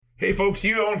Hey folks, do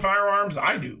you own firearms?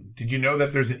 I do. Did you know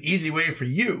that there's an easy way for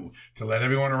you to let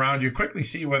everyone around you quickly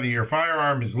see whether your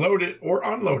firearm is loaded or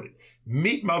unloaded?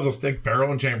 Meet muzzle stick,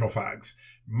 barrel, and chamber flags.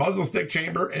 Muzzle stick,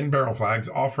 chamber, and barrel flags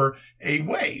offer a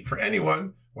way for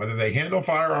anyone, whether they handle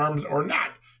firearms or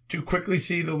not, to quickly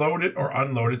see the loaded or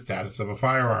unloaded status of a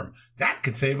firearm. That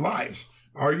could save lives.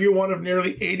 Are you one of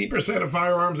nearly 80% of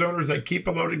firearms owners that keep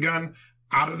a loaded gun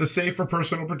out of the safe for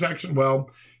personal protection?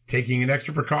 Well, taking an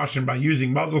extra precaution by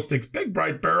using muzzle sticks, big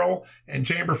bright barrel, and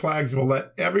chamber flags will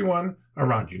let everyone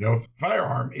around you know if a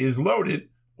firearm is loaded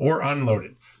or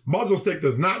unloaded. Muzzle stick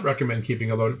does not recommend keeping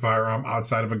a loaded firearm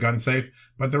outside of a gun safe,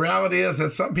 but the reality is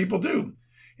that some people do.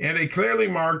 And a clearly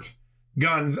marked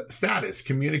gun's status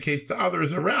communicates to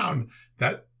others around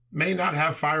that may not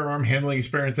have firearm handling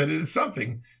experience that it is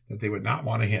something that they would not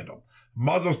want to handle.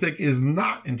 Muzzle stick is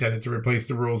not intended to replace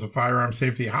the rules of firearm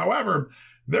safety. However,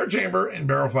 their chamber and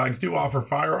barrel flags do offer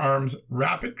firearms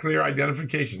rapid, clear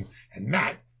identification, and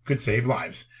that could save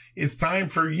lives. It's time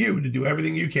for you to do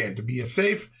everything you can to be a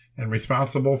safe and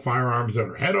responsible firearms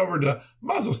owner. Head over to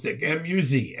muzzlestick,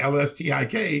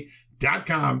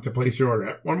 MUZLSTIK.com to place your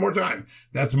order. One more time,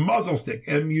 that's muzzlestick,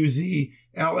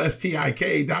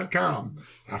 MUZLSTIK.com.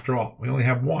 After all, we only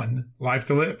have one life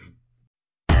to live.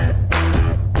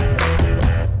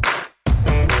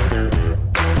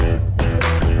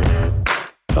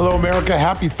 Hello, America.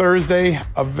 Happy Thursday.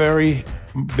 A very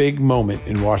big moment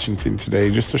in Washington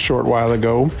today. Just a short while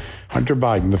ago, Hunter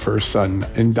Biden, the first son,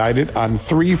 indicted on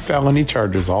 3 felony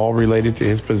charges, all related to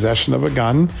his possession of a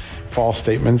gun, false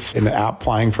statements in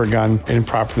applying for a gun, and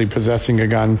improperly possessing a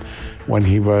gun when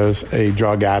he was a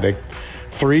drug addict.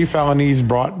 3 felonies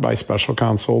brought by special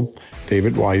counsel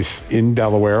David Weiss in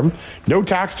Delaware. No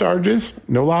tax charges,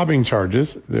 no lobbying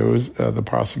charges. The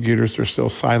prosecutors are still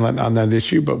silent on that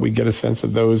issue, but we get a sense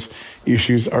that those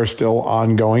issues are still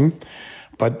ongoing.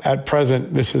 But at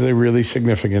present, this is a really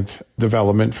significant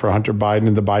development for Hunter Biden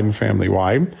and the Biden family.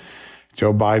 Why?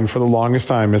 Joe Biden, for the longest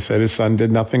time, has said his son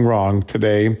did nothing wrong.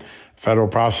 Today, federal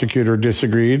prosecutor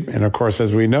disagreed. And of course,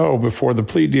 as we know, before the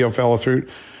plea deal fell through,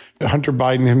 Hunter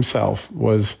Biden himself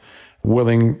was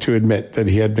willing to admit that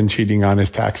he had been cheating on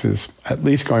his taxes, at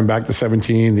least going back to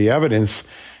 17. The evidence,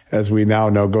 as we now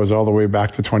know, goes all the way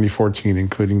back to 2014,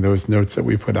 including those notes that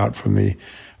we put out from the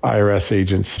IRS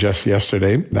agents just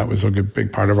yesterday. That was a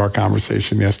big part of our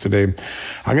conversation yesterday.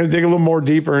 I'm going to dig a little more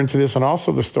deeper into this and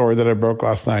also the story that I broke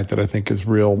last night that I think is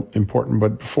real important.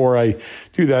 But before I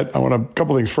do that, I want a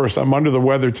couple things. First, I'm under the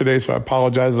weather today, so I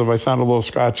apologize if I sound a little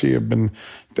scratchy. I've been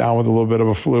down with a little bit of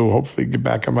a flu. Hopefully get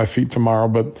back on my feet tomorrow.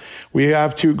 But we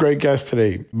have 2 great guests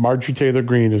today. Marjorie Taylor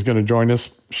Greene is going to join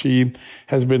us. She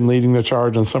has been leading the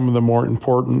charge on some of the more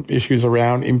important issues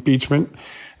around impeachment.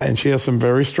 And she has some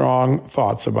very strong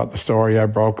thoughts about the story I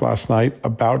broke last night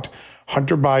about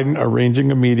Hunter Biden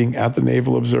arranging a meeting at the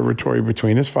Naval Observatory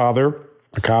between his father,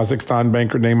 a Kazakhstan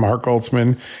banker named Mark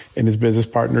Holtzman, and his business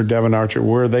partner, Devin Archer,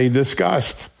 where they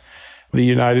discussed the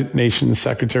United Nations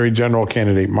Secretary General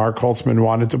candidate. Mark Holtzman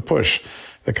wanted to push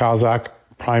the Kazakh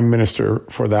prime minister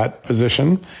for that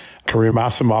position, Karim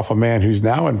Asimov, a man who's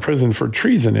now in prison for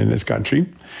treason in his country.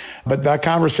 But that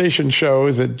conversation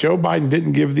shows that Joe Biden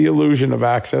didn't give the illusion of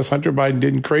access. Hunter Biden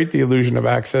didn't create the illusion of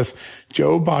access.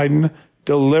 Joe Biden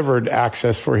delivered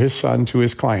access for his son to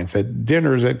his clients at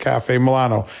dinners at Cafe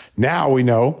Milano. Now we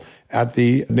know at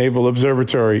the Naval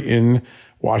Observatory in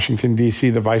Washington, D.C.,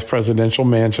 the vice presidential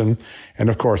mansion, and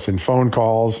of course in phone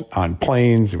calls, on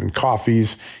planes, in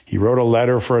coffees. He wrote a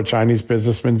letter for a Chinese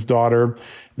businessman's daughter.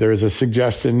 There is a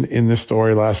suggestion in the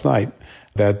story last night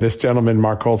that this gentleman,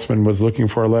 Mark Holtzman, was looking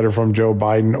for a letter from Joe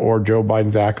Biden or Joe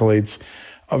Biden's accolades.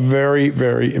 A very,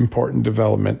 very important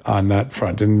development on that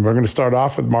front. And we're going to start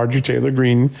off with Marjorie Taylor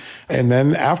Greene. And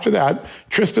then after that,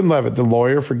 Tristan Leavitt, the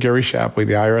lawyer for Gary Shapley,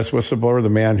 the IRS whistleblower, the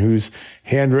man whose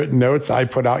handwritten notes I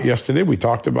put out yesterday. We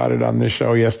talked about it on this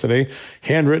show yesterday.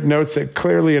 Handwritten notes that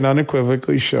clearly and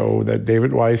unequivocally show that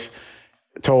David Weiss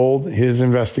told his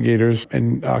investigators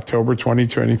in October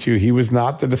 2022 he was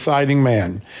not the deciding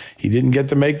man. He didn't get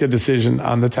to make the decision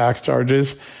on the tax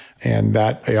charges. And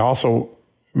that he also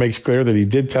makes clear that he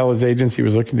did tell his agents he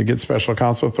was looking to get special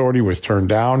counsel authority, was turned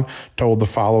down, told to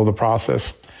follow the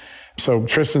process. So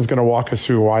Tristan's going to walk us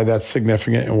through why that's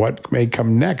significant and what may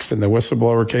come next in the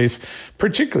whistleblower case,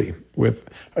 particularly with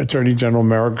Attorney General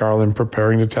Merrick Garland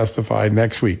preparing to testify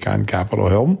next week on Capitol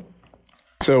Hill.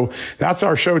 So that's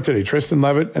our show today. Tristan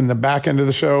Leavitt in the back end of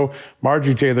the show,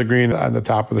 Marjorie Taylor Greene on the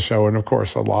top of the show, and of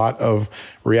course, a lot of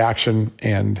reaction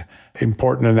and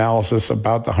important analysis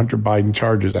about the Hunter Biden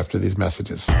charges after these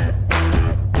messages.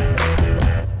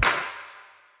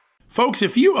 Folks,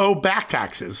 if you owe back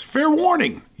taxes, fair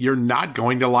warning, you're not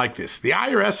going to like this. The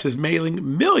IRS is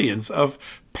mailing millions of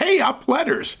pay-up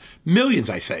letters. Millions,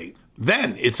 I say.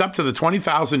 Then it's up to the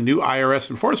 20,000 new IRS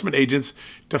enforcement agents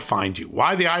to find you.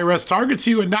 Why the IRS targets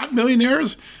you and not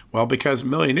millionaires? Well, because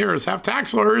millionaires have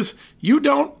tax lawyers. You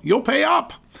don't, you'll pay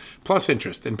up. Plus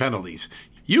interest and penalties.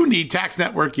 You need Tax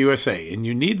Network USA, and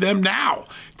you need them now.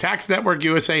 Tax Network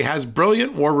USA has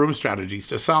brilliant war room strategies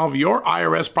to solve your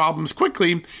IRS problems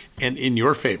quickly and in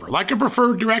your favor. Like a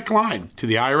preferred direct line to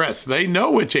the IRS, they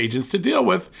know which agents to deal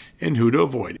with and who to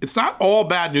avoid. It's not all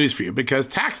bad news for you because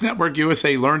Tax Network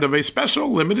USA learned of a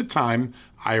special limited time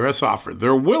IRS offer.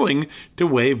 They're willing to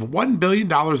waive $1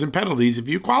 billion in penalties if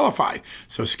you qualify.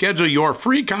 So schedule your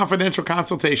free confidential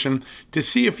consultation to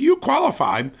see if you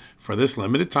qualify for this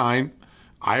limited time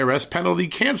IRS penalty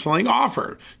canceling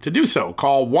offer. To do so,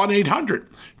 call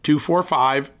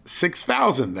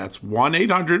 1-800-245-6000. That's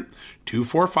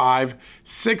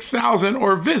 1-800-245-6000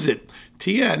 or visit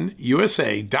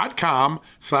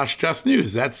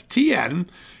tnusa.com/justnews. That's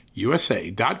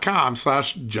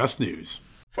tnusa.com/justnews.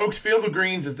 Folks, Field of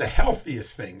Greens is the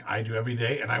healthiest thing I do every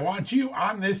day, and I want you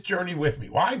on this journey with me.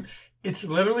 Why? It's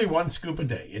literally one scoop a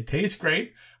day. It tastes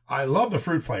great. I love the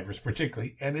fruit flavors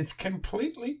particularly, and it's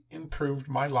completely improved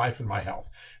my life and my health.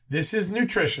 This is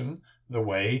nutrition the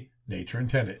way nature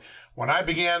intended. When I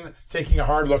began taking a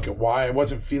hard look at why I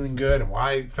wasn't feeling good and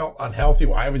why I felt unhealthy,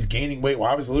 why I was gaining weight,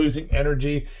 why I was losing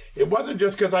energy, it wasn't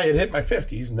just because I had hit my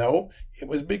 50s. No, it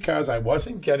was because I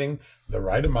wasn't getting the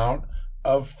right amount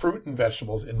of fruit and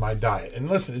vegetables in my diet. And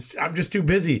listen, I'm just too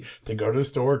busy to go to the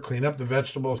store, clean up the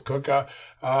vegetables, cook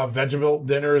vegetable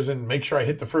dinners, and make sure I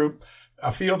hit the fruit.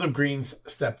 A Field of Greens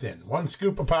stepped in. One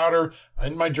scoop of powder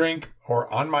in my drink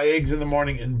or on my eggs in the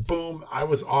morning, and boom, I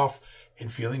was off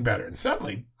and feeling better. And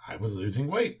suddenly, I was losing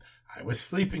weight. I was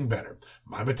sleeping better.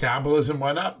 My metabolism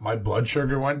went up. My blood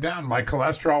sugar went down. My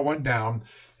cholesterol went down.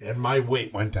 And my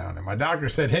weight went down. And my doctor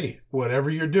said, hey, whatever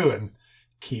you're doing,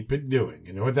 keep it doing.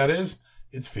 You know what that is?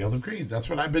 It's Field of Greens. That's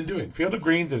what I've been doing. Field of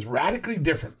Greens is radically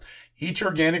different. Each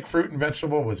organic fruit and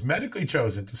vegetable was medically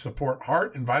chosen to support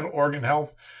heart and vital organ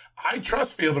health. I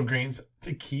trust Field of Greens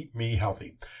to keep me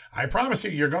healthy. I promise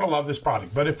you, you're going to love this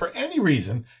product. But if for any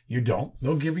reason you don't,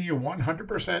 they'll give you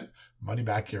 100% money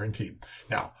back guarantee.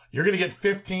 Now, you're going to get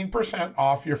 15%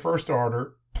 off your first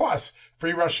order plus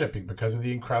free rush shipping because of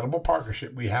the incredible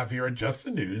partnership we have here at Just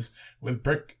the News with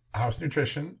Brick House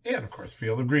Nutrition, and of course,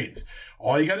 Field of Greens.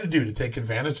 All you got to do to take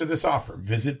advantage of this offer,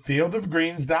 visit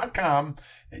fieldofgreens.com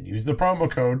and use the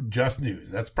promo code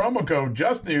JustNews. That's promo code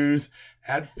JustNews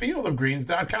at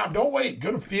fieldofgreens.com. Don't wait.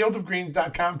 Go to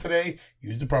fieldofgreens.com today.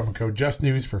 Use the promo code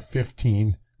JustNews for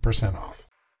 15% off.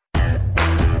 I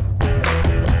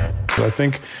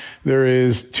think there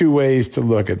is two ways to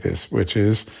look at this, which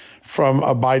is from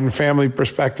a Biden family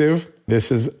perspective, this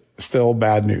is still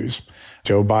bad news.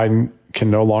 Joe Biden can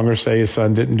no longer say his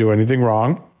son didn't do anything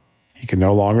wrong. He can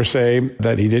no longer say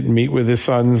that he didn't meet with his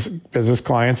son's business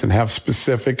clients and have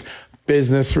specific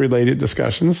business-related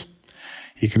discussions.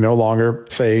 He can no longer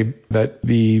say that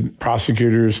the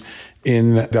prosecutors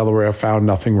in Delaware have found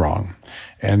nothing wrong.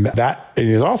 And that it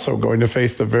is also going to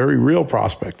face the very real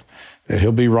prospect that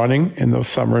he'll be running in the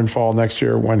summer and fall next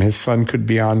year when his son could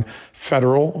be on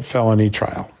federal felony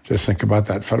trial. Just think about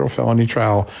that, federal felony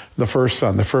trial. The first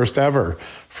son, the first ever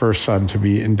first son to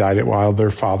be indicted while their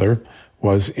father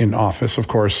was in office. Of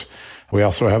course, we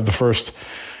also have the first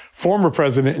former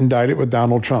president indicted with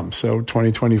Donald Trump. So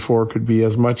 2024 could be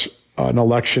as much an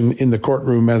election in the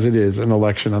courtroom as it is an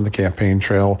election on the campaign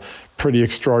trail. Pretty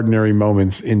extraordinary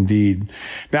moments indeed.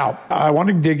 Now, I want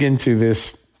to dig into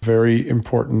this very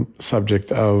important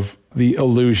subject of the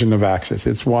illusion of access.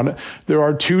 There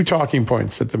are two talking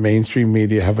points that the mainstream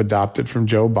media have adopted from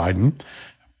Joe Biden,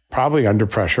 probably under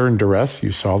pressure and duress.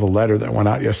 You saw the letter that went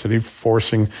out yesterday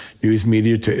forcing news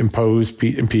media to impose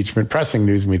impeachment, pressing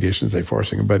news media, I shouldn't say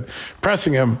forcing him, but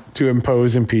pressing him to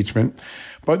impose impeachment.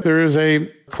 But there is a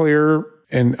clear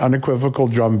and unequivocal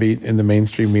drumbeat in the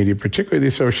mainstream media, particularly the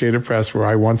Associated Press, where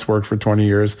I once worked for 20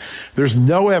 years. There's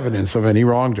no evidence of any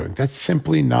wrongdoing. That's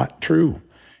simply not true.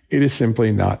 It is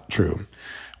simply not true.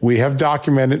 We have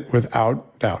documented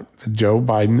without doubt that Joe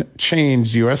Biden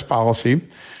changed U.S. policy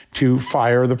to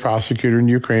fire the prosecutor in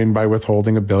Ukraine by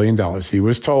withholding $1 billion. He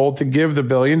was told to give the $1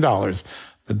 billion.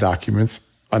 The documents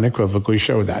unequivocally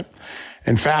show that.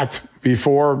 In fact,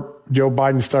 before Joe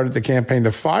Biden started the campaign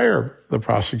to fire the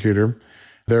prosecutor,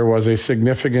 there was a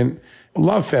significant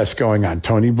love fest going on.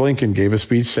 Tony Blinken gave a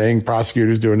speech saying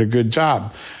prosecutors doing a good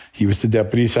job. He was the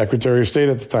deputy secretary of state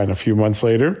at the time. A few months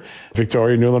later,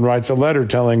 Victoria Nuland writes a letter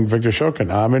telling Victor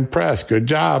Shokin, I'm impressed. Good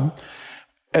job.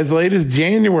 As late as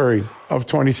January of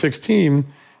 2016,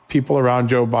 people around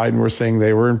Joe Biden were saying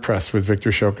they were impressed with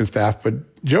Victor Shokin's staff, but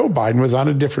Joe Biden was on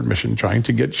a different mission trying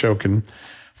to get Shokin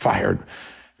fired.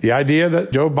 The idea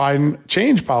that Joe Biden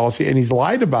changed policy, and he's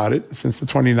lied about it since the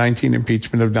 2019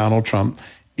 impeachment of Donald Trump,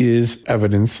 is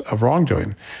evidence of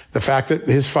wrongdoing. The fact that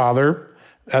his father,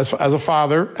 as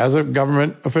a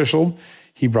government official,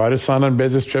 he brought his son on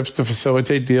business trips to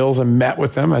facilitate deals and met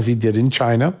with them, as he did in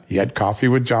China. He had coffee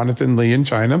with Jonathan Lee in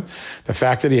China. The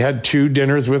fact that he had 2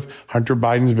 dinners with Hunter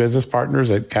Biden's business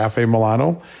partners at Cafe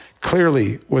Milano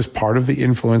clearly was part of the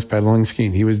influence peddling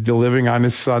scheme. He was delivering on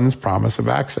his son's promise of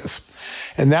access.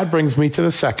 And that brings me to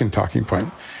the second talking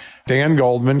point. Dan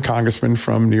Goldman, congressman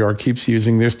from New York, keeps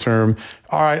using this term.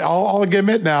 All right, I'll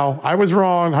admit now, I was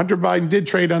wrong. Hunter Biden did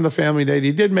trade on the family date.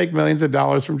 He did make millions of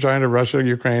dollars from China, Russia,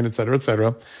 Ukraine, et cetera, et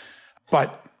cetera.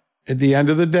 But at the end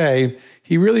of the day,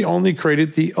 he really only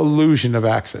created the illusion of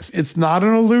access. It's not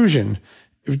an illusion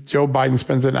if Joe Biden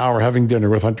spends an hour having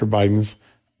dinner with Hunter Biden's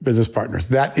business partners.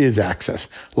 That is access.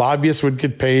 Lobbyists would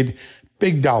get paid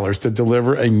big dollars to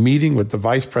deliver a meeting with the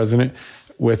vice president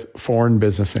with foreign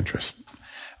business interests.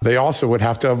 They also would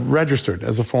have to have registered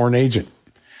as a foreign agent,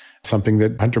 something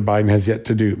that Hunter Biden has yet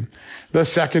to do. The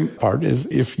second part is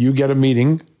if you get a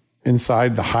meeting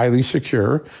inside the highly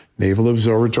secure Naval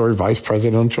Observatory Vice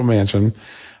Presidential Mansion,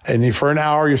 and for an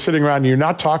hour you're sitting around and you're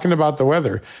not talking about the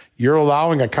weather, you're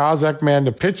allowing a Kazakh man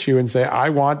to pitch you and say, I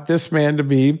want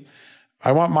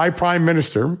my prime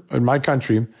minister in my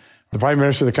country, the prime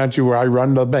minister of the country where I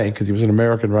run the bank, because he was an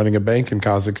American running a bank in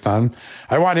Kazakhstan.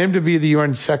 I want him to be the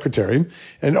UN secretary.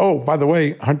 And oh, by the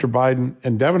way, Hunter Biden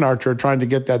and Devon Archer are trying to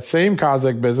get that same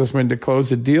Kazakh businessman to close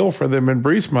a deal for them in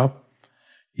Burisma.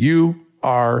 You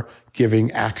are giving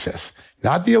access,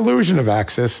 not the illusion of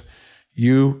access.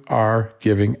 You are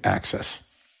giving access.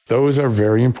 Those are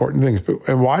very important things.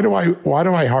 And why do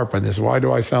I harp on this? Why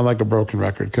do I sound like a broken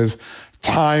record? Because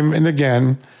time and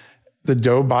again, the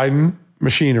Joe Biden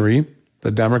machinery,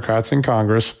 the Democrats in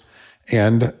Congress,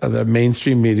 and the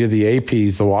mainstream media, the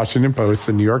APs, the Washington Post,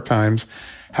 the New York Times,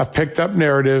 have picked up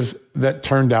narratives that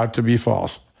turned out to be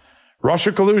false.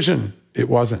 Russia collusion. It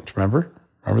wasn't. Remember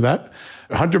that?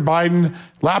 Hunter Biden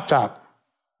laptop.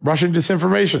 Russian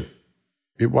disinformation.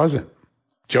 It wasn't.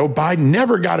 Joe Biden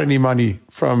never got any money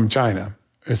from China,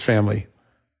 his family.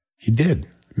 He did.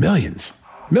 Millions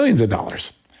of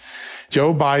dollars.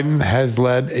 Joe Biden has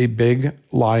led a big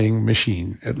lying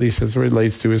machine, at least as it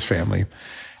relates to his family.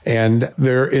 And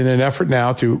they're in an effort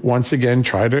now to once again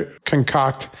try to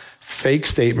concoct fake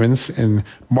statements in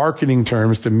marketing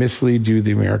terms to mislead you,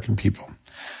 the American people.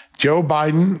 Joe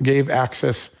Biden gave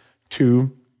access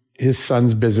to his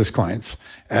son's business clients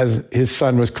as his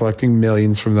son was collecting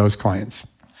millions from those clients.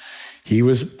 He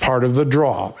was part of the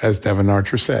draw, as Devon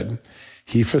Archer said.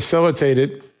 He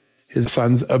facilitated his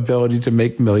son's ability to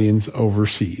make millions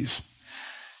overseas.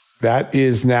 That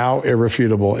is now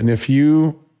irrefutable. And if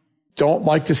you don't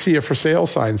like to see a for sale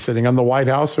sign sitting on the White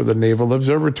House or the Naval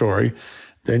Observatory,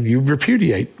 then you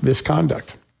repudiate this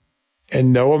conduct.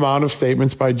 And no amount of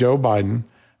statements by Joe Biden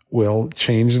will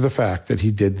change the fact that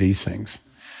he did these things.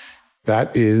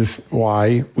 That is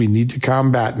why we need to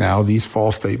combat now these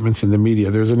false statements in the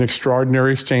media. There's an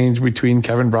extraordinary exchange between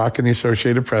Kevin Brock and the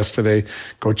Associated Press today.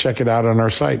 Go check it out on our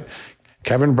site.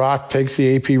 Kevin Brock takes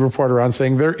the AP report around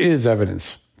saying there is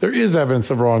evidence. There is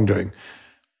evidence of wrongdoing.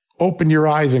 Open your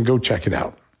eyes and go check it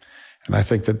out. And I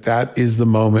think that is the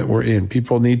moment we're in.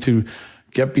 People need to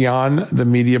get beyond the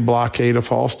media blockade of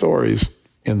false stories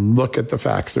and look at the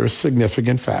facts. There are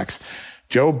significant facts.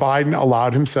 Joe Biden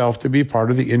allowed himself to be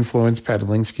part of the influence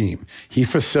peddling scheme. He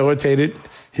facilitated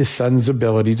his son's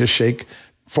ability to shake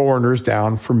foreigners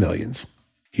down for millions.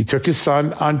 He took his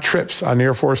son on trips on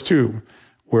Air Force Two,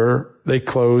 where they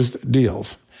closed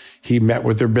deals. He met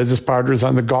with their business partners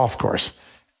on the golf course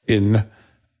in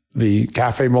the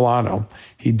Cafe Milano.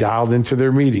 He dialed into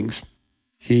their meetings.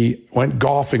 He went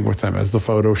golfing with them, as the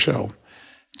photos show.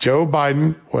 Joe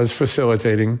Biden was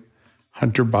facilitating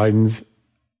Hunter Biden's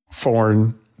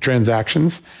foreign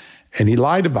transactions, and he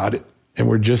lied about it. And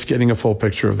we're just getting a full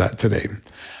picture of that today.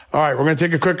 All right, we're going to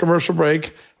take a quick commercial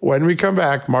break. When we come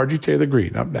back, Margie Taylor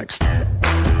Greene up next.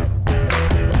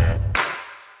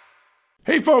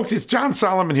 Hey folks, it's John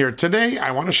Solomon here. Today,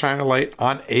 I want to shine a light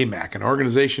on AMAC, an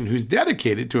organization who's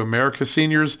dedicated to America's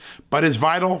seniors, but is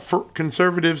vital for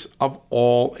conservatives of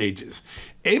all ages.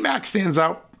 AMAC stands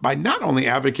out by not only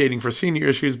advocating for senior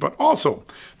issues, but also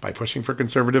by pushing for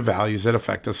conservative values that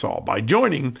affect us all. By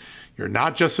joining, you're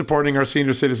not just supporting our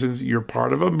senior citizens, you're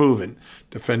part of a movement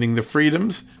defending the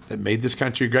freedoms that made this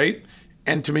country great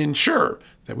and to ensure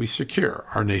that we secure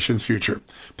our nation's future.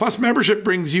 Plus, membership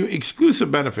brings you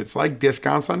exclusive benefits like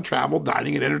discounts on travel,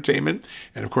 dining, and entertainment,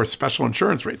 and of course, special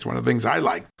insurance rates, one of the things I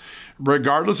like.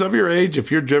 Regardless of your age,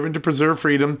 if you're driven to preserve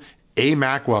freedom,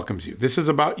 AMAC welcomes you. This is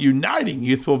about uniting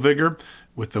youthful vigor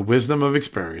with the wisdom of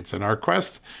experience in our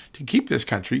quest to keep this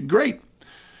country great.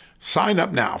 Sign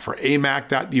up now for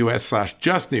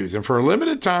amac.us/justnews, and for a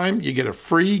limited time, you get a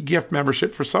free gift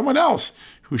membership for someone else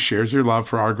who shares your love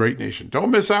for our great nation. Don't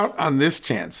miss out on this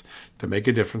chance to make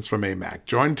a difference from AMAC.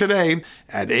 Join today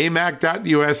at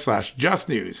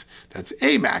amac.us/justnews. That's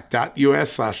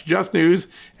amac.us/justnews,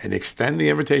 and extend the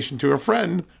invitation to a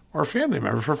friend or a family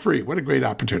member for free. What a great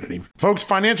opportunity. Folks,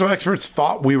 financial experts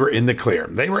thought we were in the clear.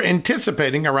 They were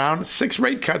anticipating around 6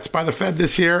 rate cuts by the Fed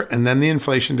this year, and then the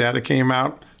inflation data came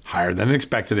out higher than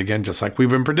expected again, just like we've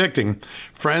been predicting.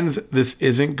 Friends, this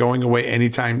isn't going away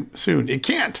anytime soon. It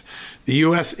can't. The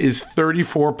U.S. is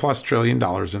 $34+ trillion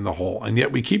in the hole, and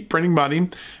yet we keep printing money,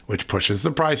 which pushes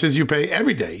the prices you pay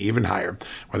every day even higher,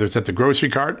 whether it's at the grocery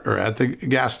cart or at the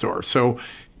gas store. So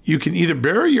you can either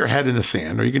bury your head in the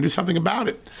sand or you can do something about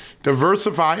it.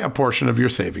 Diversify a portion of your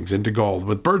savings into gold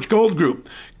with Birch Gold Group.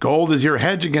 Gold is your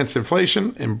hedge against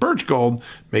inflation, and Birch Gold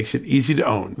makes it easy to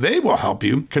own. They will help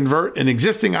you convert an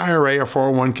existing IRA or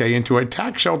 401k into a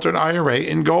tax-sheltered IRA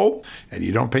in gold, and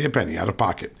you don't pay a penny out of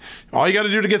pocket. All you got to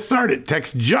do to get started,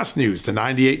 text Just News to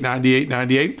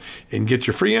 989898 and get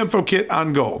your free info kit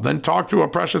on gold. Then talk to a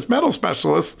precious metal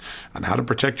specialist on how to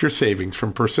protect your savings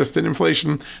from persistent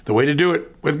inflation. The way to do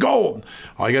it with gold.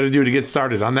 All you got to do to get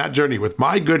started on that journey with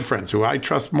my good friends who I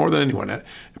trust more than anyone at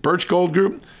Birch Gold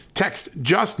Group, text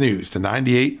Just News to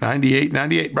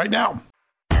 989898 right now.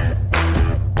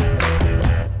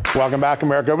 Welcome back,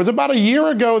 America. It was about a year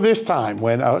ago this time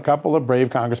when a couple of brave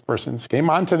congresspersons came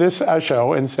onto this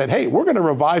show and said, hey, we're going to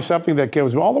revive something that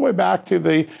goes all the way back to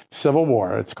the Civil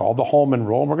War. It's called the Holman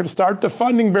Rule, and we're going to start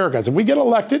defunding bureaucrats. If we get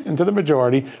elected into the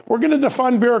majority, we're going to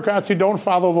defund bureaucrats who don't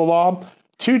follow the law.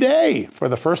 Today, for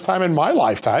the first time in my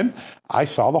lifetime, I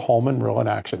saw the Holman Rule in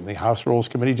action. The House Rules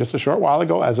Committee just a short while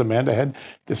ago, as Amanda had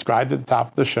described at the top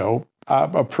of the show,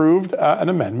 approved an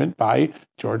amendment by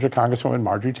Georgia Congresswoman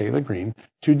Marjorie Taylor Greene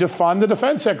to defund the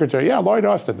defense secretary. Yeah, Lloyd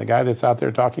Austin, the guy that's out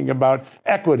there talking about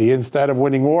equity instead of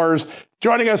winning wars.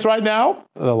 Joining us right now,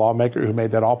 the lawmaker who made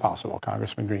that all possible,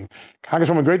 Congressman Greene.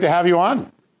 Congresswoman, great to have you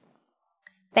on.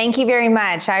 Thank you very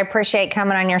much. I appreciate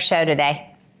coming on your show today.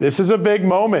 This is a big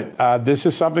moment. This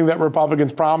is something that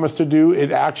Republicans promised to do.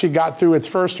 It actually got through its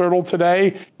first hurdle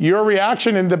today. Your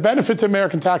reaction and the benefit to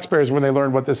American taxpayers when they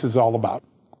learned what this is all about.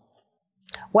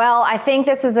 Well, I think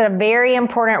this is a very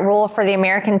important rule for the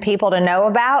American people to know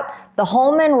about. The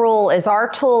Holman Rule is our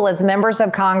tool as members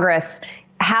of Congress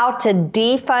how to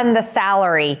defund the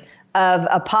salary of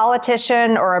a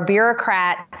politician or a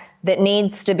bureaucrat that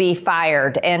needs to be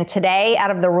fired. And today, out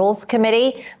of the Rules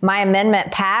Committee, my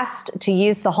amendment passed to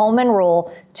use the Holman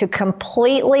Rule to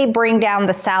completely bring down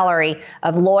the salary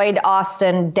of Lloyd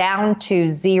Austin down to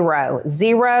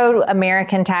zero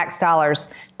American tax dollars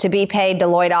to be paid to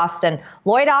Lloyd Austin.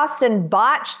 Lloyd Austin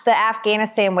botched the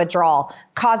Afghanistan withdrawal,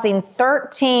 causing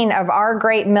 13 of our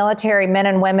great military men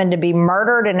and women to be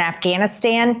murdered in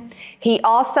Afghanistan. He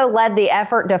also led the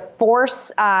effort to force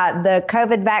the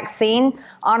COVID vaccine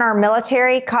on our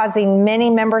military, causing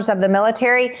many members of the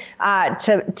military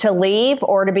to leave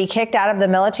or to be kicked out of the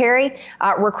military.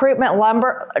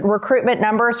 Recruitment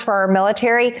numbers for our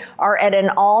military are at an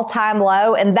all-time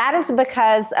low, and that is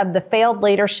because of the failed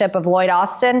leadership of Lloyd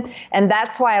Austin. And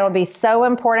that's why it'll be so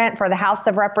important for the House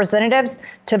of Representatives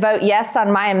to vote yes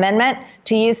on my amendment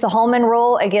to use the Holman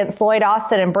Rule against Lloyd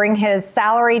Austin and bring his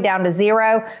salary down to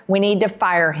zero. We need to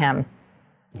fire him.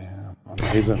 Yeah,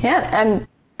 amazing. Yeah, and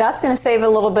that's going to save a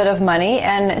little bit of money.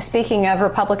 And speaking of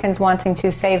Republicans wanting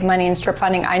to save money and strip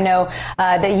funding, I know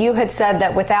that you had said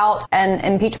that without an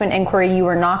impeachment inquiry, you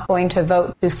were not going to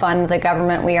vote to fund the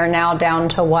government. We are now down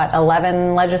to,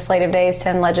 11 legislative days,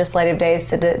 10 legislative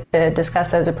days to discuss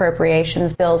those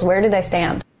appropriations bills. Where do they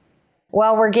stand?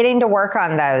 Well, we're getting to work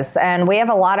on those, and we have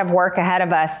a lot of work ahead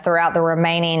of us throughout the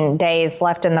remaining days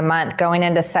left in the month going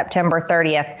into September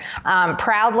 30th.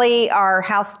 Proudly, our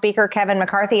House Speaker, Kevin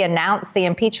McCarthy, announced the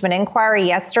impeachment inquiry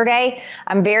yesterday.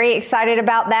 I'm very excited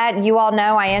about that. You all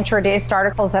know I introduced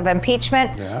articles of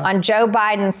impeachment on Joe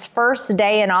Biden's first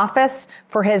day in office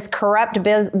for his corrupt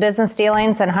business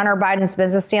dealings and Hunter Biden's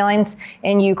business dealings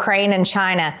in Ukraine and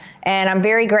China. And I'm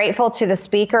very grateful to the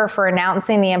Speaker for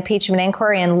announcing the impeachment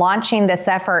inquiry and launching launching this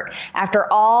effort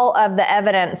after all of the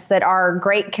evidence that our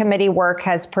great committee work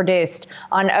has produced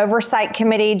on Oversight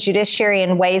Committee, Judiciary,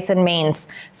 and Ways and Means.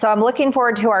 So I'm looking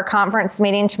forward to our conference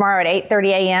meeting tomorrow at 8:30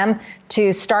 a.m.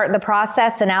 to start the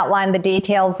process and outline the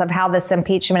details of how this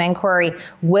impeachment inquiry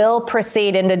will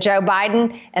proceed into Joe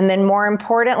Biden, and then more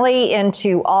importantly,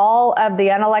 into all of the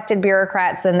unelected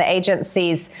bureaucrats and the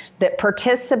agencies that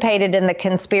participated in the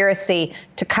conspiracy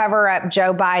to cover up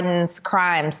Joe Biden's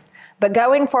crimes. But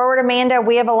going forward, Amanda,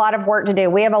 we have a lot of work to do.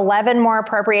 We have 11 more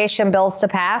appropriation bills to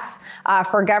pass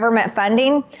for government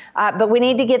funding, but we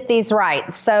need to get these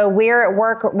right. So we're at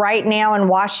work right now in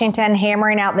Washington,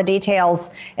 hammering out the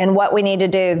details and what we need to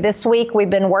do. This week,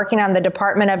 we've been working on the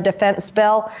Department of Defense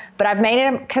bill, but I've made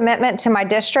a commitment to my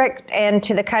district and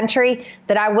to the country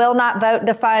that I will not vote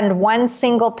to fund one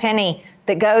single penny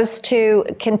that goes to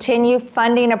continue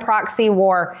funding a proxy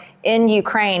war in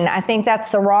Ukraine. I think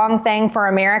that's the wrong thing for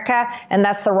America, and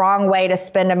that's the wrong way to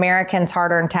spend Americans'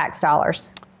 hard-earned tax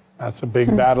dollars. That's a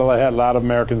big battle ahead. A lot of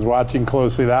Americans watching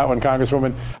closely that one,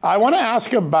 Congresswoman. I want to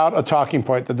ask about a talking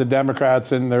point that the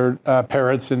Democrats and their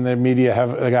parrots in the media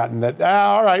have gotten. That,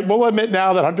 all right, we'll admit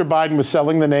now that Hunter Biden was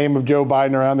selling the name of Joe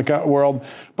Biden around the world,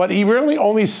 but he really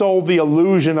only sold the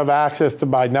illusion of access to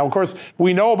Biden. Now, of course,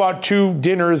 we know about 2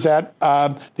 dinners at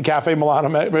the Cafe Milano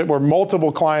where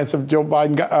multiple clients of Joe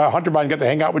Biden, Hunter Biden, got to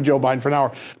hang out with Joe Biden for an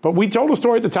hour. But we told a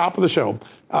story at the top of the show.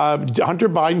 Hunter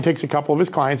Biden takes a couple of his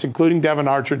clients, including Devon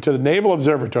Archer, to the Naval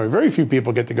Observatory. Very few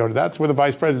people get to go to that. That's where the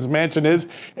vice president's mansion is.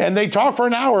 And they talk for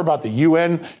an hour about the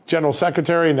UN General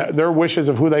Secretary and their wishes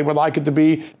of who they would like it to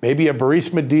be. Maybe a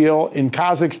Burisma deal in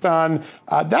Kazakhstan.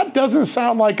 That doesn't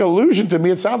sound like illusion to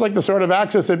me. It sounds like the sort of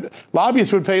access that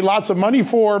lobbyists would pay lots of money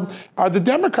for. Are the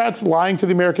Democrats lying to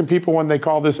the American people when they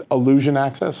call this illusion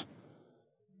access?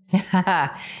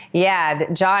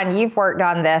 Yeah, John, you've worked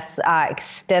on this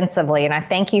extensively, and I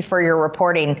thank you for your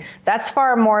reporting. That's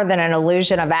far more than an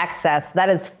illusion of access. That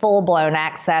is full-blown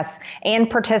access and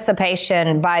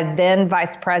participation by then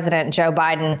Vice President Joe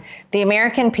Biden. The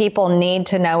American people need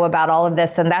to know about all of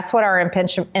this, and that's what our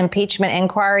impeachment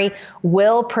inquiry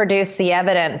will produce the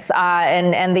evidence.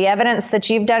 And the evidence that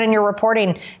you've done in your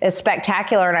reporting is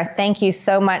spectacular, and I thank you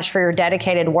so much for your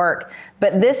dedicated work.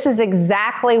 But this is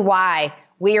exactly why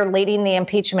we are leading the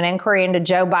impeachment inquiry into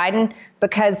Joe Biden,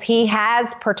 because he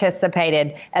has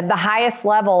participated at the highest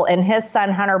level in his son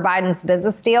Hunter Biden's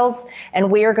business deals,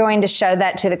 and we are going to show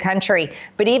that to the country.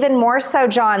 But even more so,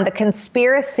 John, the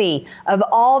conspiracy of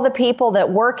all the people that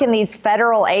work in these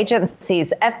federal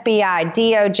agencies, FBI,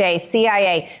 DOJ,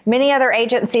 CIA, many other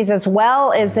agencies, as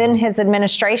well as in his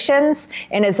administrations,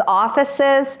 in his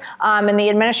offices, in the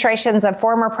administrations of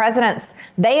former presidents,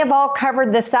 they have all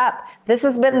covered this up. This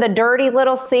has been the dirty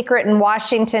little secret in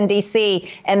Washington,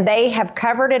 D.C., and they have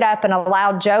covered it up and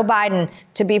allowed Joe Biden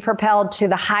to be propelled to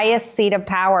the highest seat of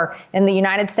power in the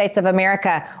United States of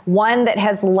America, one that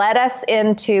has led us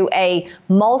into a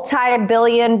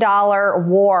multi-billion-dollar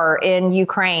war in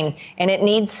Ukraine. And it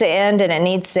needs to end, and it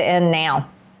needs to end now.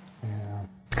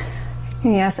 Yeah.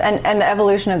 Yes, and the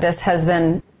evolution of this has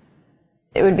been,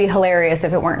 it would be hilarious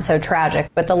if it weren't so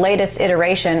tragic. But the latest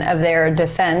iteration of their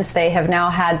defense, they have now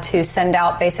had to send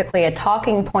out basically a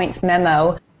talking points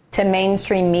memo to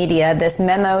mainstream media, this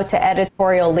memo to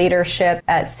editorial leadership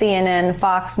at CNN,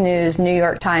 Fox News, New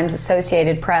York Times,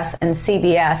 Associated Press, and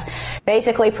CBS,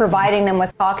 basically providing them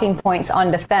with talking points on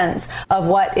defense of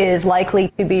what is likely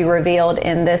to be revealed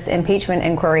in this impeachment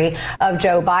inquiry of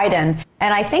Joe Biden.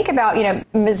 And I think about,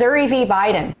 Missouri v.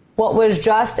 Biden, what was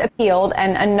just appealed,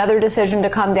 and another decision to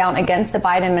come down against the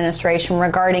Biden administration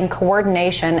regarding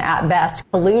coordination at best,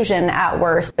 collusion at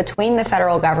worst between the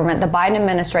federal government, the Biden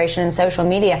administration, and social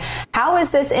media. How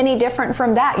is this any different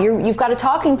from that? You've got a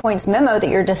talking points memo that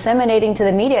you're disseminating to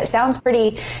the media. It sounds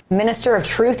pretty Minister of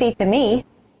Truthy to me.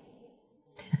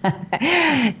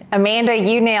 Amanda,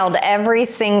 you nailed every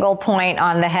single point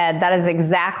on the head. That is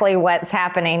exactly what's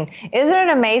happening. Isn't it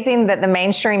amazing that the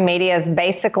mainstream media is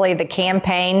basically the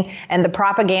campaign and the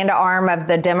propaganda arm of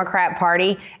the Democrat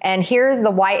Party? And here the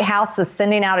White House is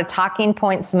sending out a talking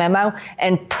points memo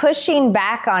and pushing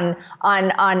back on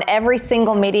every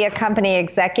single media company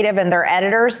executive and their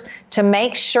editors to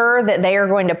make sure that they are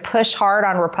going to push hard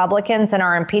on Republicans in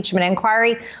our impeachment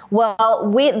inquiry.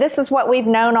 Well, this is what we've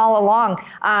known all along.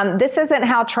 This isn't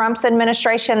how Trump's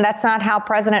administration, that's not how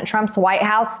President Trump's White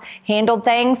House handled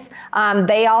things.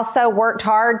 They also worked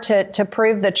hard to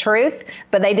prove the truth,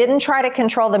 but they didn't try to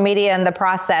control the media in the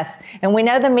process. And we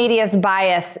know the media's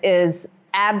bias is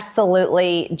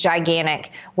absolutely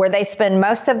gigantic, where they spend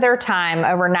most of their time,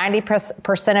 over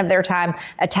 90% of their time,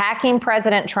 attacking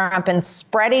President Trump and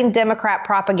spreading Democrat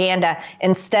propaganda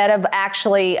instead of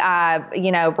actually,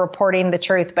 reporting the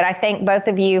truth. But I thank both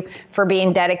of you for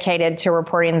being dedicated to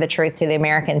reporting the truth to the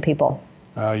American people.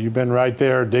 You've been right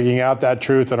there digging out that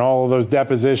truth and all of those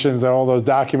depositions and all those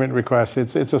document requests.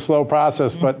 It's a slow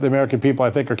process, but the American people, I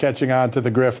think, are catching on to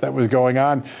the grift that was going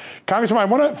on. Congressman, I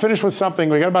want to finish with something.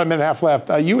 We got about a minute and a half left.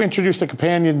 You introduced a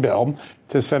companion bill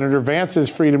to Senator Vance's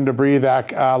Freedom to Breathe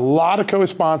Act. A lot of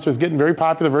co-sponsors, getting very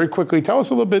popular very quickly. Tell us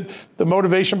a little bit the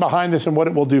motivation behind this and what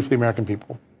it will do for the American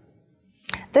people.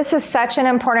 This is such an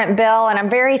important bill, and I'm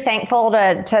very thankful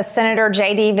to Senator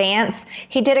J.D. Vance.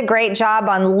 He did a great job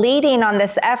on leading on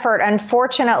this effort.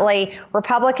 Unfortunately,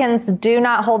 Republicans do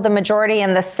not hold the majority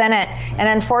in the Senate, and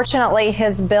unfortunately,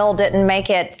 his bill didn't make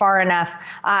it far enough.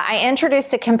 I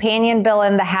introduced a companion bill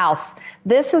in the House.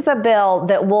 This is a bill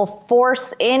that will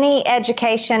force any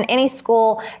education, any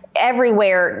school,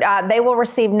 everywhere. They will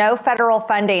receive no federal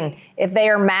funding if they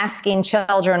are masking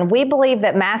children. We believe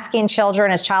that masking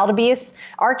children is child abuse.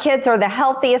 Our kids are the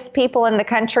healthiest people in the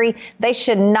country. They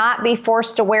should not be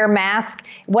forced to wear masks.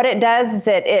 What it does is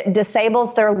it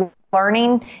disables their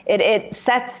learning. It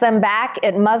sets them back.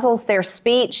 It muzzles their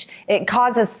speech. It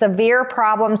causes severe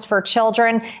problems for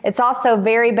children. It's also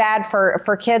very bad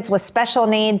for kids with special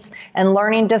needs and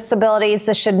learning disabilities.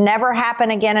 This should never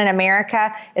happen again in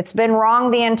America. It's been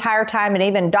wrong the entire time. And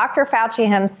even Dr. Fauci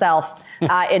himself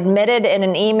admitted in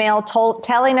an email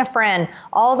telling a friend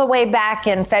all the way back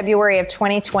in February of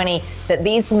 2020 that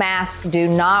these masks do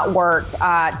not work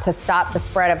to stop the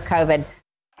spread of COVID.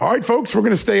 All right, folks, we're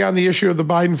going to stay on the issue of the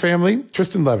Biden family.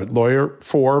 Tristan Leavitt, lawyer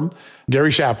for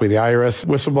Gary Shapley, the IRS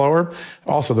whistleblower,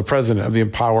 also the president of the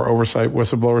Empower Oversight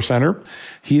Whistleblower Center.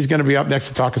 He's going to be up next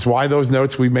to talk us why those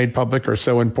notes we made public are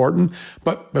so important.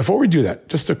 But before we do that,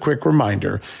 just a quick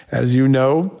reminder. As you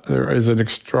know, there is an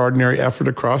extraordinary effort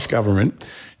across government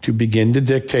to begin to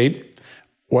dictate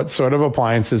what sort of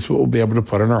appliances we'll be able to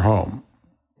put in our home,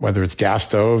 whether it's gas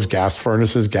stoves, gas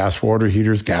furnaces, gas water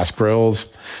heaters, gas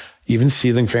grills, even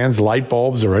ceiling fans, light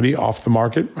bulbs already off the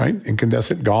market, right?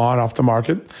 Incandescent gone off the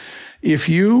market. If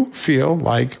you feel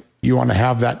like you want to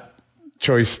have that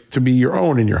choice to be your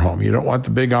own in your home, you don't want the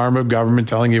big arm of government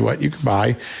telling you what you can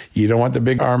buy. You don't want the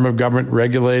big arm of government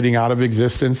regulating out of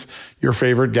existence your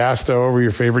favorite gas stove or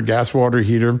your favorite gas water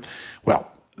heater.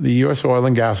 Well, the U.S. Oil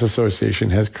and Gas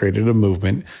Association has created a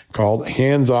movement called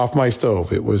Hands Off My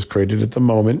Stove. It was created at the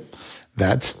moment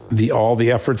that all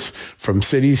the efforts from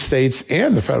cities, states,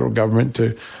 and the federal government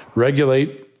to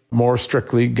regulate more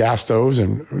strictly gas stoves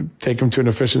and take them to an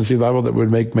efficiency level that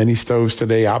would make many stoves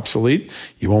today obsolete.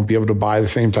 You won't be able to buy the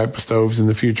same type of stoves in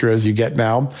the future as you get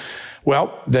now.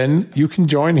 Well, then you can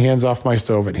join Hands Off My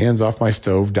Stove at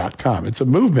handsoffmystove.com. It's a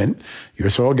movement.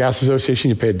 U.S. Oil and Gas Association,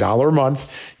 you pay $1 a month.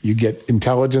 You get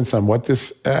intelligence on what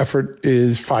this effort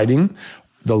is fighting,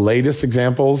 the latest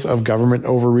examples of government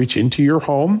overreach into your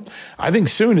home. I think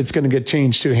soon it's going to get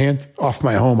changed to Hand Off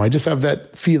My Home. I just have that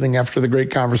feeling after the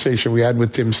great conversation we had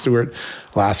with Tim Stewart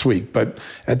last week. But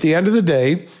at the end of the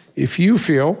day, if you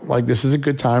feel like this is a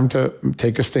good time to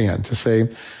take a stand, to say,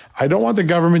 I don't want the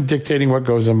government dictating what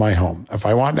goes in my home. If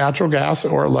I want natural gas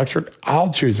or electric,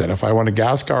 I'll choose that. If I want a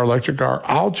gas car, electric car,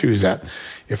 I'll choose that.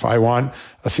 If I want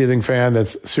a ceiling fan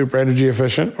that's super energy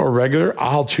efficient or regular,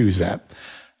 I'll choose that.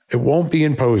 It won't be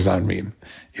imposed on me.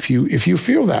 If you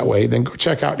feel that way, then go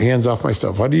check out Hands Off My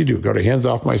Stove. What do? Go to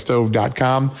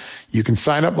handsoffmystove.com. You can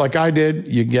sign up like I did.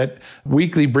 You get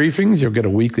weekly briefings. You'll get a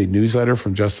weekly newsletter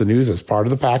from Just the News as part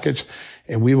of the package.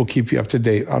 And we will keep you up to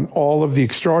date on all of the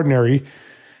extraordinary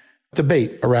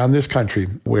debate around this country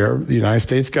where the United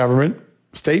States government,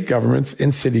 state governments,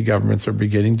 and city governments are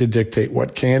beginning to dictate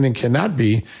what can and cannot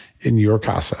be in your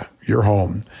casa, your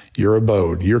home, your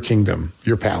abode, your kingdom,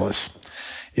 your palace.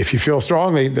 If you feel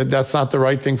strongly that that's not the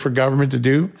right thing for government to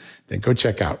do, then go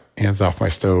check out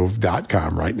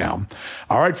handsoffmystove.com right now.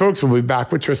 All right, folks, we'll be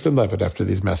back with Tristan Leavitt after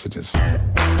these messages.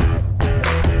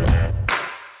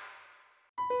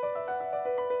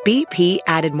 BP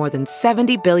added more than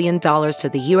 $70 billion to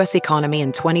the U.S. economy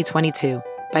in 2022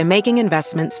 by making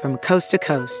investments from coast to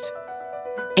coast.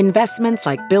 Investments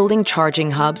like building charging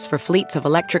hubs for fleets of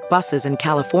electric buses in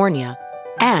California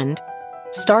and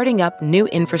starting up new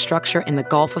infrastructure in the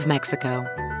Gulf of Mexico.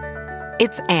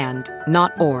 It's and,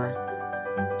 not or.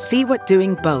 See what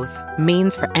doing both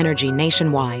means for energy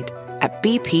nationwide at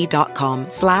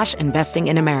bp.com/investing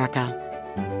in America.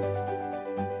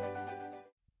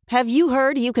 Have you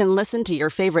heard you can listen to your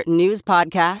favorite news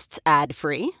podcasts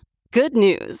ad-free? Good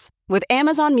news. With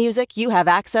Amazon Music, you have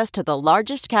access to the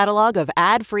largest catalog of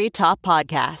ad-free top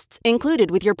podcasts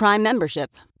included with your Prime membership.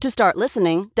 To start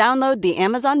listening, download the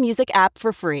Amazon Music app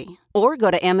for free or go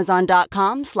to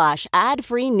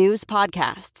amazon.com/ad-free news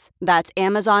podcasts. That's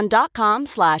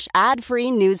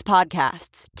amazon.com/ad-free news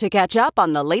podcasts to catch up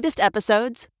on the latest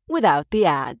episodes without the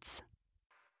ads.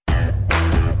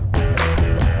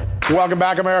 Welcome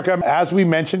back, America. As we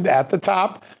mentioned at the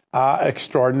top,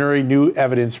 extraordinary new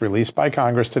evidence released by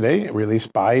Congress today,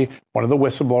 released by one of the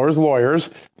whistleblower's lawyers.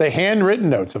 The handwritten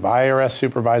notes of IRS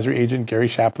Supervisory Agent Gary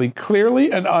Shapley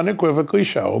clearly and unequivocally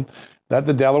show that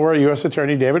the Delaware U.S.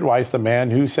 Attorney David Weiss, the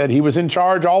man who said he was in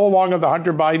charge all along of the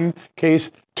Hunter Biden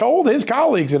case, told his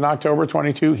colleagues in October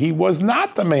 22 he was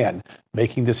not the man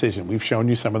making decision. We've shown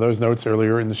you some of those notes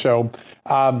earlier in the show.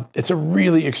 It's a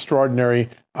really extraordinary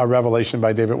revelation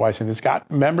by David Weiss, and it's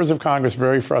got members of Congress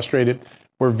very frustrated.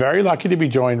 We're very lucky to be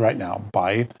joined right now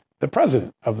by the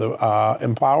president of the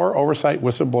Empower Oversight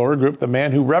Whistleblower Group, the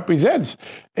man who represents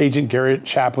Agent Gary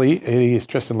Shapley. He is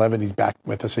Tristan Levin. He's back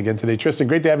with us again today. Tristan,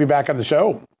 great to have you back on the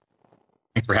show.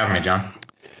 Thanks for having me, John.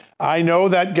 I know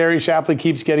that Gary Shapley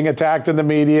keeps getting attacked in the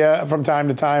media from time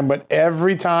to time, but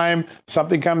every time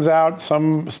something comes out,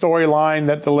 some storyline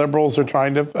that the liberals are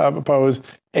trying to oppose,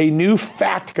 a new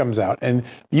fact comes out. And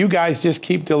you guys just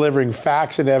keep delivering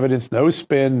facts and evidence, no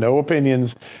spin, no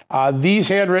opinions. These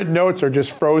handwritten notes are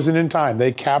just frozen in time.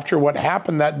 They capture what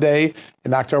happened that day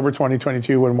in October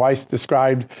 2022 when Weiss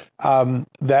described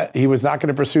that he was not going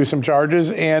to pursue some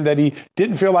charges and that he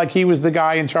didn't feel like he was the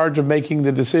guy in charge of making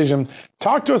the decision.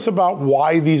 Talk to us about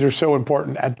why these are so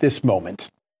important at this moment.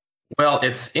 Well,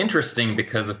 it's interesting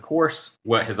because, of course,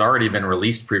 what has already been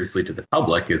released previously to the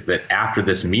public is that after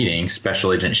this meeting,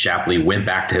 Special Agent Shapley went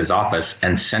back to his office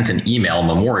and sent an email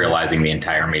memorializing the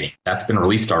entire meeting. That's been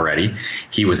released already.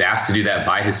 He was asked to do that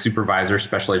by his supervisor,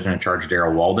 Special Agent in Charge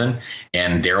Darrell Walden,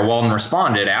 and Darrell Walden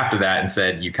responded after that and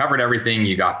said, "You covered everything.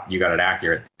 You got it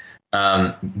accurate."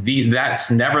 That's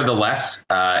nevertheless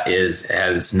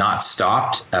has not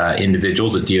stopped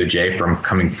individuals at DOJ from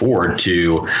coming forward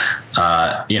to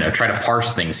try to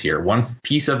parse things here. One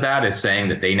piece of that is saying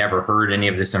that they never heard any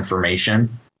of this information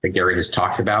that Gary has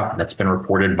talked about. That's been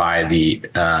reported by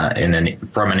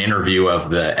from an interview of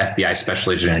the FBI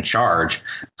Special Agent in Charge,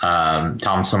 Tom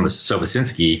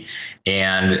Sobocinski.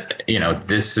 And,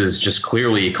 this is just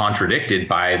clearly contradicted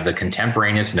by the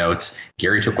contemporaneous notes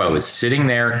Gary took while he was sitting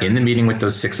there in the meeting with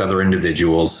those 6 other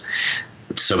individuals.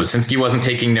 Sobocinski wasn't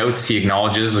taking notes. He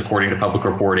acknowledges, according to public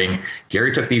reporting,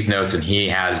 Gary took these notes and he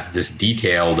has this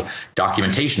detailed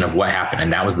documentation of what happened.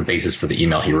 And that was the basis for the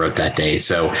email he wrote that day.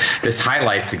 So this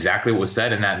highlights exactly what was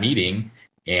said in that meeting.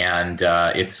 And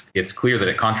it's clear that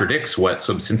it contradicts what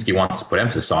Sobocinski wants to put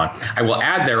emphasis on. I will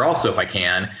add there also, if I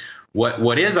can,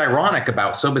 what is ironic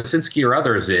about Sobocinski or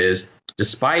others is,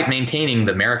 despite maintaining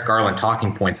the Merrick Garland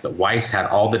talking points that Weiss had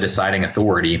all the deciding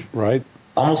authority, right?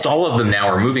 Almost all of them now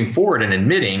are moving forward and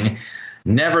admitting,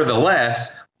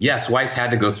 nevertheless, yes, Weiss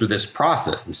had to go through this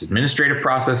process, this administrative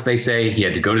process, they say. He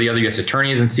had to go to the other U.S.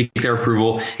 attorneys and seek their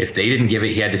approval. If they didn't give it,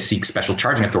 he had to seek special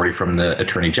charging authority from the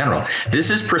Attorney General. This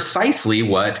is precisely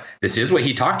what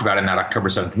he talked about in that October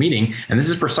 7th meeting. And this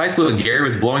is precisely what Gary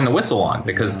was blowing the whistle on,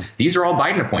 because these are all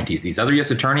Biden appointees, these other U.S.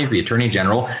 attorneys, the Attorney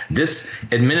General. This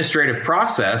administrative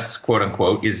process, quote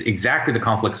unquote, is exactly the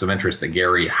conflicts of interest that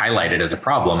Gary highlighted as a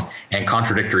problem and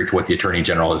contradictory to what the Attorney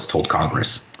General has told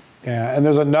Congress. Yeah, and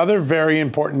there's another very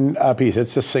important piece.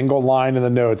 It's a single line in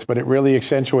the notes, but it really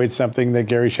accentuates something that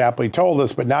Gary Shapley told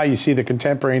us. But now you see the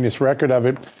contemporaneous record of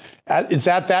it. It's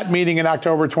at that meeting in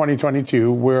October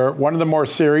 2022 where one of the more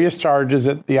serious charges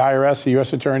that the IRS, the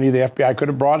U.S. Attorney, the FBI could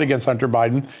have brought against Hunter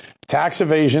Biden, tax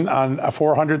evasion on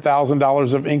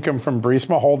 $400,000 of income from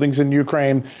Burisma Holdings in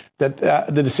Ukraine, that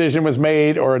the decision was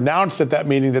made or announced at that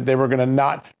meeting that they were going to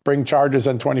not bring charges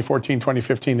on 2014,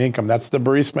 2015 income. That's the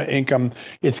Burisma income.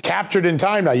 It's captured in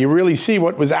time now. You really see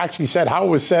what was actually said, how it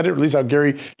was said, or at least how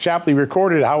Gary Shapley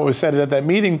recorded it, how it was said at that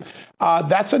meeting.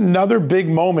 That's another big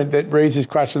moment that raises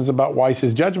questions about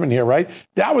Weiss's judgment here, right?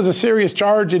 That was a serious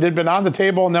charge. It had been on the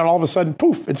table, and then all of a sudden,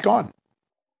 poof, it's gone.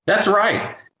 That's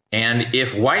right. And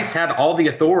if Weiss had all the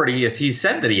authority, as he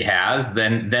said that he has,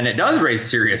 then it does raise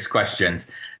serious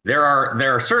questions. There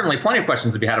are certainly plenty of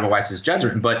questions to be had about Weiss's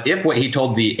judgment. But if what he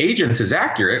told the agents is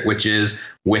accurate, which is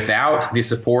without the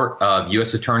support of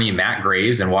U.S. Attorney Matt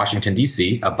Graves in Washington,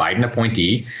 D.C., a Biden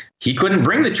appointee, he couldn't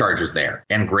bring the charges there.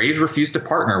 And Graves refused to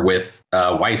partner with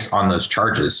Weiss on those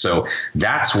charges. So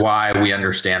that's why we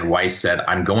understand Weiss said,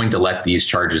 I'm going to let these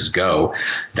charges go.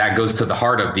 That goes to the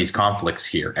heart of these conflicts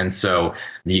here. And so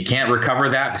you can't recover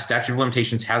that. The statute of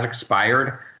limitations has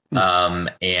expired.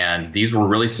 And these were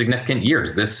really significant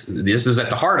years. This is at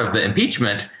the heart of the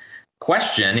impeachment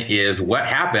question: is what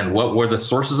happened? What were the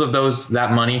sources of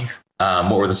that money?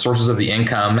 What were the sources of the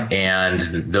income? And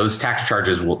those tax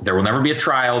charges, there will never be a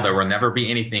trial. There will never be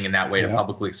anything in that way to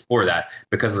publicly explore that,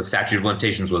 because the statute of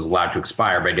limitations was allowed to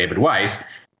expire by David Weiss.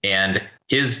 And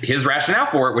his rationale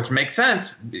for it, which makes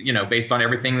sense, based on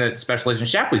everything that Special Agent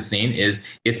Shapley's seen, is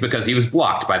it's because he was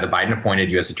blocked by the Biden-appointed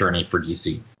U.S. Attorney for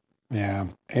D.C. Yeah.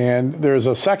 And there's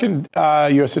a second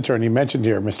U.S. attorney mentioned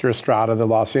here, Mr. Estrada, the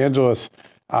Los Angeles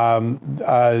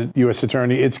U.S.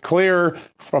 attorney. It's clear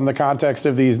from the context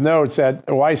of these notes that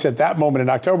Weiss at that moment in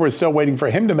October is still waiting for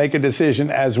him to make a decision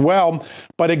as well.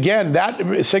 But again,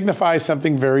 that signifies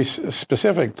something very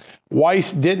specific.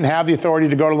 Weiss didn't have the authority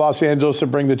to go to Los Angeles to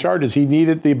bring the charges. He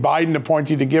needed the Biden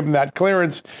appointee to give him that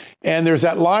clearance. And there's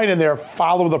that line in there,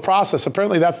 follow the process.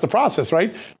 Apparently that's the process,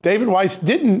 right? David Weiss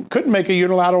couldn't make a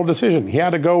unilateral decision. He had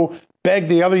to go beg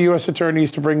the other U.S.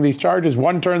 attorneys to bring these charges.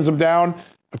 One turns them down,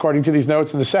 according to these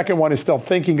notes, and the second one is still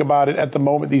thinking about it at the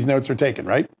moment these notes are taken,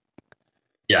 right?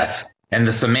 Yes. And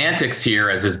the semantics here,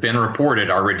 as has been reported,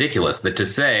 are ridiculous. That to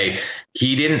say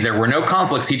there were no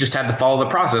conflicts, he just had to follow the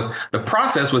process. The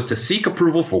process was to seek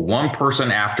approval for one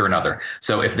person after another.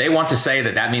 So if they want to say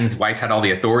that means Weiss had all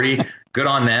the authority, good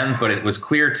on them. But it was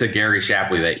clear to Gary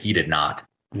Shapley that he did not.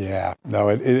 Yeah, no,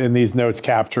 and these notes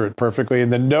capture it perfectly.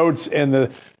 And the notes and the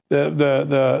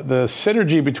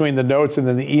synergy between the notes and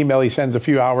then the email he sends a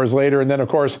few hours later. And then, of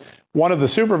course, one of the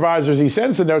supervisors he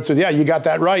sends the note says, yeah, you got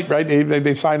that right?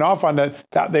 They sign off on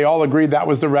that. They all agreed that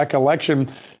was the recollection.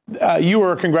 You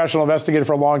were a congressional investigator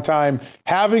for a long time.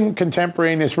 Having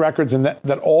contemporaneous records and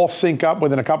that all sync up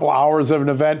within a couple hours of an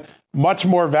event, much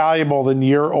more valuable than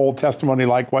year-old testimony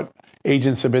like what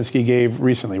Agent Sabinski gave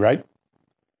recently, right?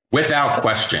 Without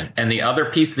question. And the other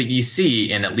piece that you see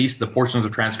in at least the portions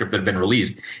of transcript that have been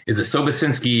released is that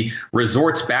Sobocinski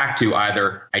resorts back to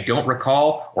either I don't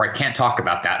recall or I can't talk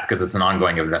about that because it's an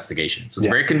ongoing investigation. So it's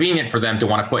very convenient for them to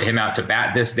want to put him out to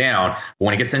bat this down. But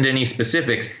when it gets into any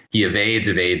specifics, he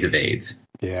evades.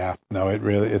 Yeah, no,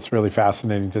 it's really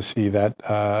fascinating to see that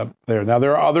there. Now,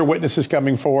 there are other witnesses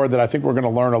coming forward that I think we're going to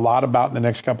learn a lot about in the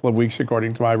next couple of weeks,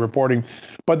 according to my reporting.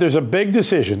 But there's a big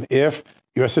decision if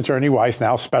U.S. Attorney Weiss,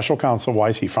 now Special Counsel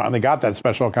Weiss, he finally got that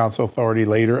Special Counsel authority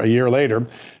a year later,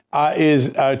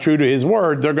 is true to his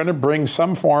word. They're going to bring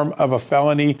some form of a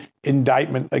felony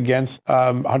indictment against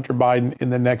Hunter Biden in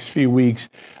the next few weeks.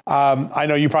 I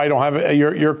know you probably don't have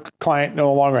your client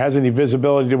no longer has any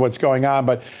visibility to what's going on,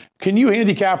 but can you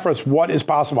handicap for us what is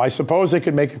possible? I suppose they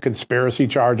could make a conspiracy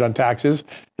charge on taxes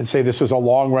and say this was a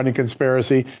long-running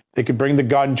conspiracy. They could bring the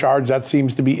gun charge. That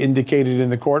seems to be indicated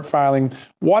in the court filing.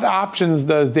 What options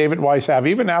does David Weiss have,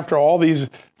 even after all these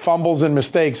fumbles and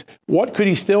mistakes? What could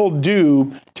he still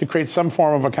do to create some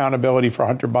form of accountability for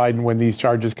Hunter Biden when these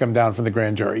charges come down from the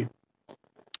grand jury?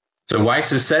 So Weiss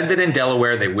has said that in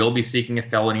Delaware, they will be seeking a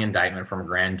felony indictment from a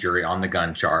grand jury on the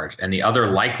gun charge. And the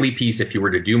other likely piece, if he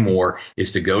were to do more,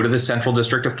 is to go to the Central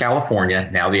District of California,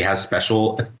 now that he has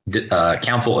special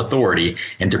counsel authority,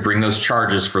 and to bring those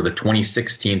charges for the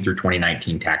 2016 through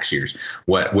 2019 tax years.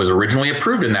 What was originally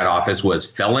approved in that office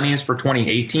was felonies for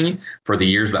 2018 for the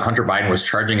years that Hunter Biden was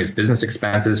charging his business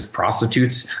expenses,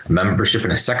 prostitutes, membership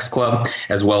in a sex club,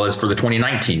 as well as for the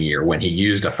 2019 year when he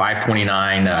used a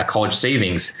 529 college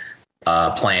savings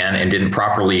plan and didn't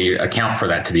properly account for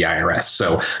that to the IRS.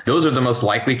 So those are the most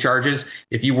likely charges.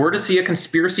 If you were to see a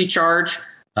conspiracy charge,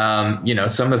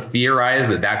 some have theorized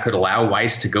that could allow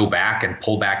Weiss to go back and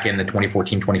pull back in the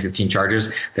 2014, 2015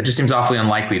 charges. That just seems awfully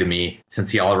unlikely to me since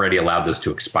he already allowed those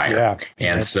to expire. Yeah.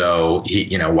 And so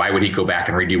why would he go back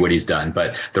and redo what he's done?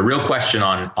 But the real question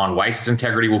on Weiss's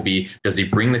integrity will be, does he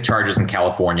bring the charges in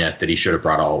California that he should have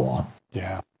brought all along?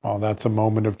 Yeah. Well, that's a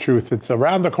moment of truth. It's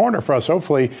around the corner for us,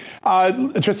 hopefully.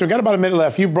 Tristan, we've got about a minute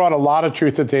left. You brought a lot of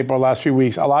truth to the table the last few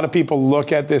weeks. A lot of people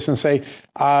look at this and say,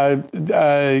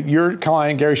 your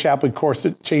client, Gary Shapley,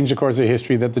 changed the course of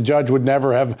history, that the judge would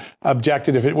never have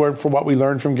objected if it weren't for what we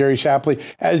learned from Gary Shapley.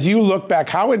 As you look back,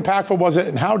 how impactful was it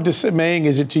and how dismaying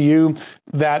is it to you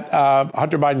that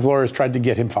Hunter Biden's lawyers tried to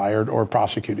get him fired or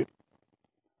prosecuted?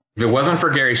 If it wasn't for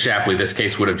Gary Shapley, this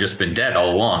case would have just been dead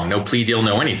all along. No plea deal,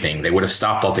 no anything. They would have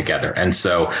stopped altogether. And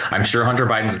so I'm sure Hunter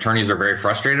Biden's attorneys are very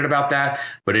frustrated about that,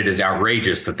 but it is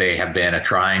outrageous that they have been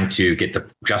trying to get the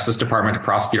Justice Department to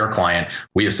prosecute our client.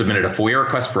 We have submitted a FOIA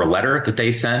request for a letter that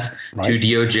they sent to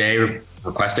DOJ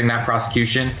requesting that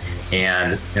prosecution.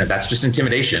 And that's just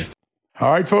intimidation.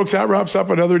 All right, folks, that wraps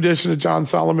up another edition of John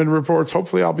Solomon Reports.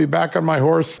 Hopefully I'll be back on my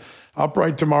horse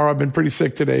upright tomorrow. I've been pretty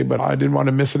sick today, but I didn't want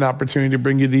to miss an opportunity to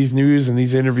bring you these news and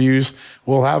these interviews.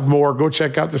 We'll have more. Go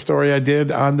check out the story I did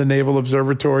on the Naval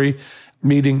Observatory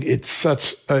meeting. It's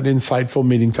such an insightful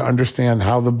meeting to understand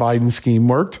how the Biden scheme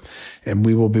worked. And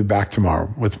we will be back tomorrow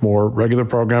with more regular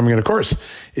programming. And of course,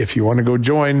 if you want to go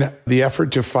join the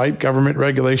effort to fight government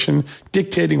regulation,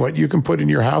 dictating what you can put in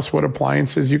your house, what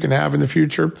appliances you can have in the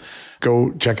future,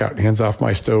 go check out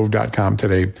handsOffMyStove.com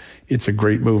today. It's a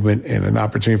great movement and an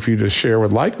opportunity for you to share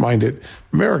with like-minded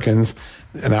Americans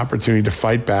an opportunity to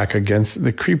fight back against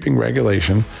the creeping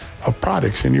regulation of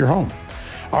products in your home.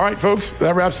 All right, folks,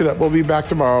 that wraps it up. We'll be back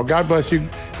tomorrow. God bless you.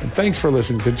 And thanks for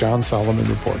listening to John Solomon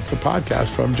Reports, a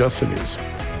podcast from Just the News.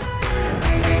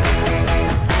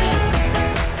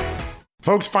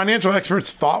 Folks, financial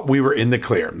experts thought we were in the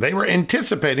clear. They were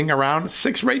anticipating around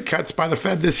 6 rate cuts by the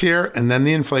Fed this year, and then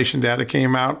the inflation data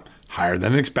came out higher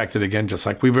than expected again, just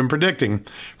like we've been predicting.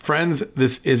 Friends,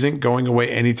 this isn't going away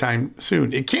anytime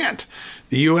soon. It can't.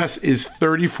 The U.S. is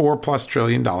 $34+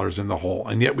 trillion in the hole,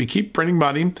 and yet we keep printing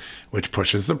money, which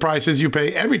pushes the prices you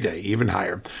pay every day even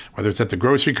higher, whether it's at the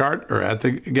grocery cart or at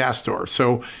the gas store.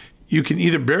 So you can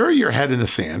either bury your head in the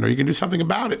sand or you can do something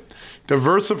about it.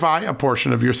 Diversify a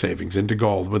portion of your savings into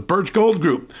gold with Birch Gold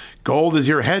Group. Gold is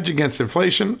your hedge against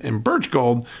inflation, and Birch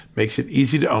Gold makes it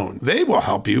easy to own. They will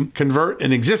help you convert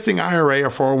an existing IRA or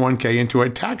 401k into a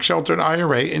tax-sheltered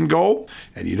IRA in gold,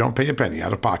 and you don't pay a penny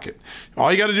out of pocket.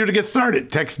 All you got to do to get started,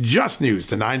 text Just News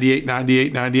to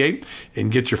 989898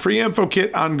 and get your free info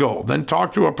kit on gold. Then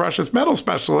talk to a precious metal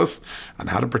specialist on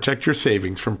how to protect your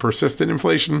savings from persistent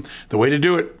inflation. The way to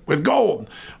do it with gold.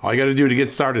 All you got to do to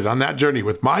get started on that journey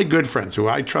with my good friends who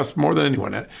I trust more than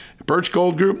anyone at Birch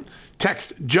Gold Group,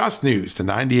 text Just News to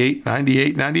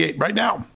 989898 right now.